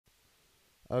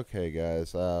Okay,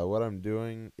 guys, what I'm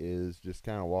doing is just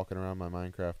kind of walking around my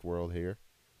Minecraft world here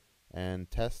and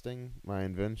testing my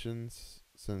inventions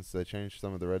since they changed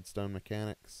some of the redstone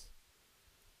mechanics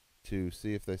to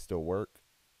see if they still work.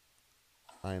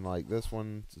 I like this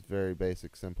one. It's very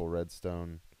basic, simple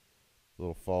redstone,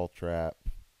 little fall trap.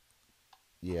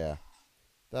 Yeah,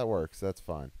 that works. That's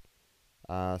fine.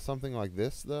 Something like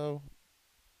this, though,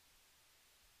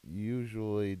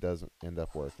 usually doesn't end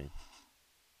up working.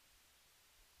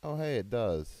 Oh, hey, it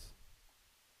does.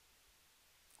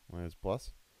 There's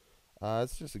plus.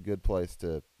 It's just a good place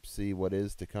to see what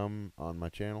is to come on my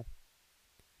channel.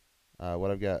 What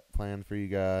I've got planned for you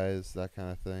guys, that kind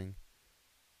of thing.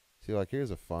 See, like, here's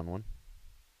a fun one.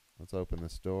 Let's open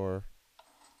this door.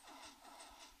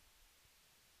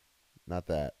 Not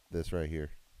that. This right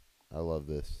here. I love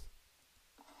this.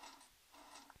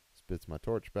 Spits my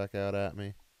torch back out at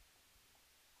me.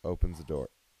 Opens the door.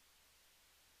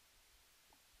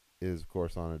 It is, of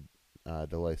course, on a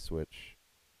delay switch.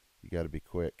 You got to be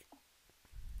quick.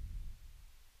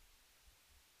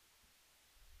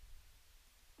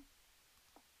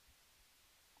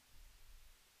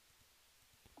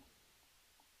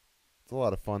 It's a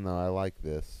lot of fun, though. I like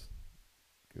this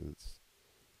because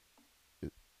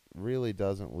it really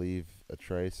doesn't leave a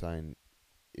trace.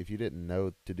 If you didn't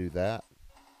know to do that,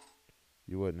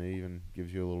 you wouldn't. It even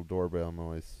gives you a little doorbell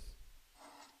noise.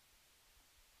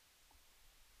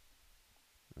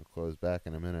 It'll close back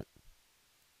in a minute.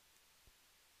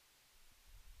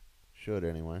 Should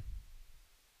anyway.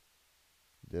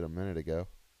 Did a minute ago.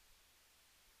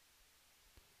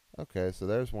 Okay, so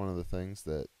there's one of the things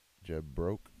that Jeb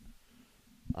broke.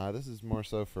 This is more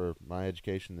so for my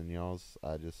education than y'all's.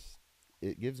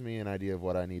 It gives me an idea of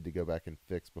what I need to go back and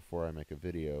fix before I make a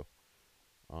video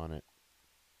on it.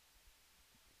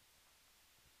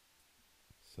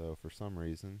 So for some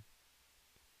reason,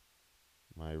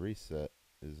 my reset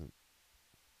isn't.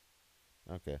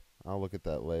 Okay, I'll look at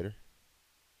that later.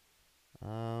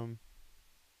 Oh,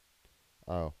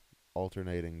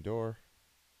 alternating door.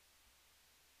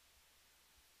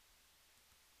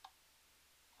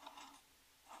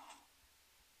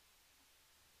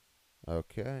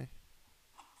 Okay.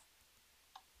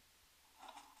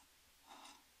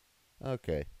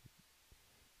 Okay.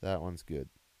 That one's good.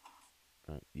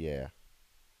 Yeah.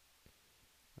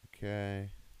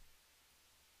 Okay.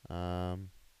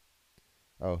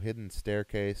 Oh, hidden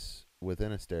staircase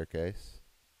within a staircase.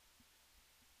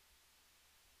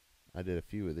 I did a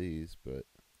few of these, but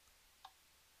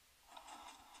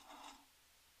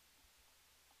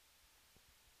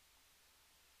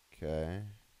okay.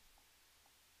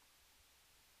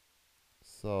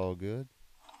 It's all good.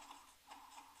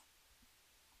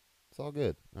 It's all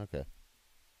good. Okay.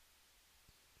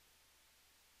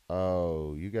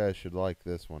 Oh, you guys should like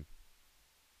this one.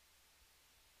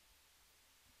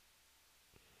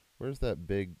 Where's that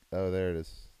big... Oh, there it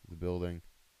is. The building.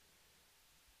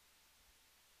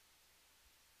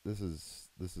 This is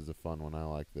a fun one. I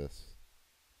like this.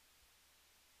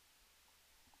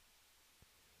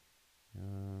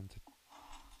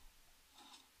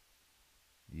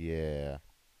 Yeah.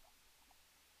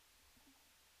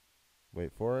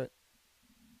 Wait for it.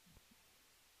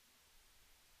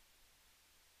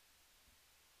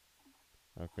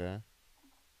 Okay.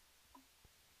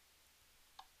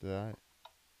 Did I?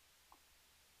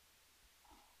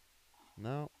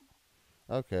 No.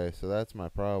 Okay, so that's my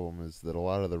problem is that a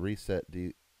lot of the the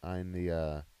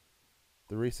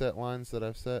reset lines that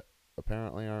I've set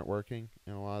apparently aren't working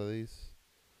in a lot of these.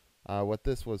 What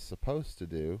this was supposed to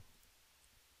do,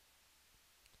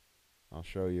 I'll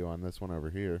show you on this one over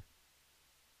here.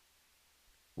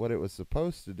 What it was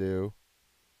supposed to do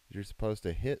is you're supposed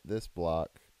to hit this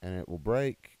block and it will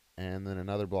break, and then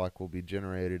another block will be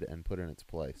generated and put in its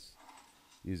place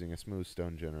using a smooth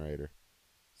stone generator.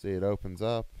 See, it opens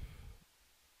up.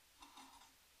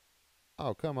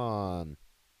 Oh, come on.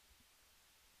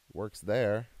 Works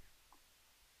there.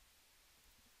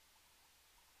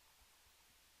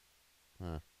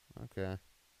 Huh. Okay.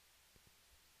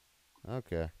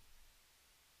 Okay.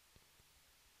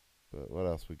 But what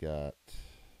else we got?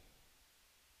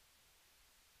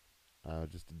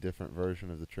 Just a different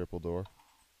version of the triple door.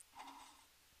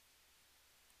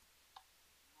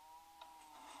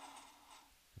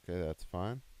 Okay, that's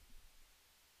fine.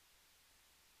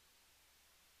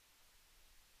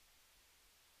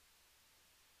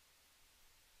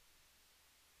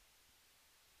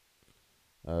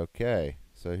 Okay,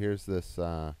 so here's this.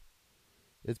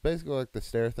 It's basically like the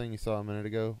stair thing you saw a minute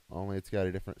ago, only it's got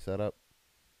a different setup.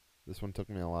 This one took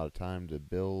me a lot of time to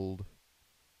build,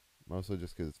 mostly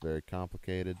just because it's very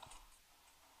complicated.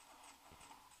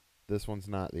 this one's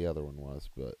not. The other one was,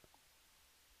 but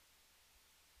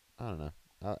I don't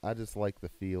know. I just like the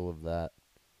feel of that.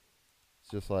 It's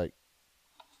just like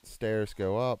stairs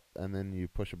go up, and then you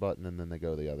push a button, and then they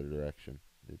go the other direction.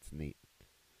 It's neat.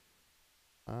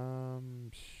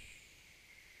 Um.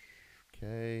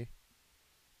 Okay.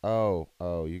 Oh,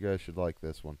 you guys should like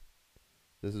this one.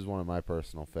 This is one of my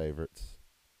personal favorites.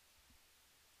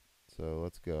 So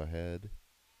let's go ahead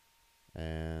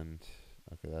and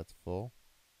okay, that's full.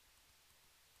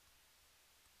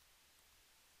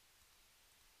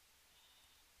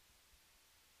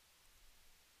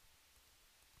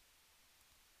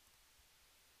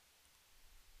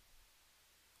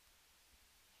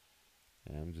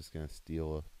 And I'm just gonna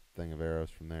steal a thing of arrows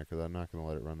from there because I'm not gonna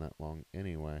let it run that long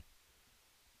anyway.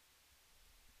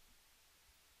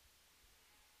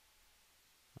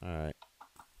 All right.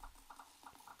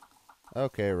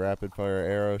 Okay, rapid fire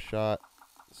arrow shot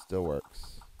still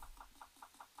works.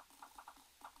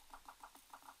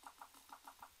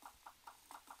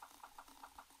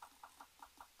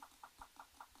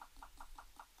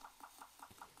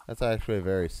 That's actually a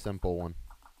very simple one.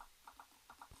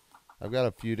 I've got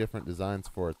a few different designs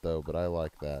for it though, but I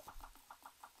like that.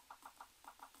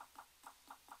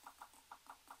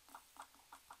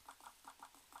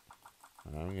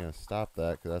 I'm going to stop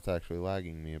that because that's actually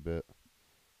lagging me a bit.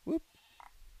 Whoop.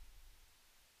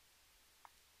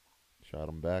 Shot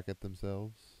them back at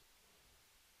themselves.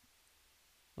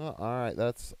 Well, alright,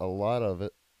 that's a lot of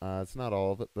it. It's not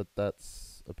all of it, but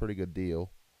that's a pretty good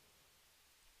deal.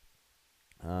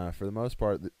 For the most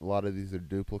part, a lot of these are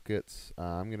duplicates.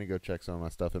 I'm going to go check some of my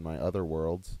stuff in my other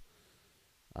worlds.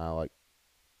 Like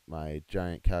my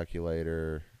giant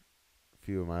calculator, a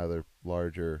few of my other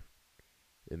larger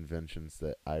inventions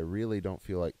that I really don't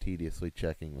feel like tediously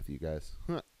checking with you guys.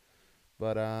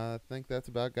 But I think that's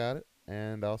about got it,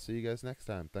 and I'll see you guys next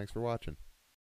time. Thanks for watching.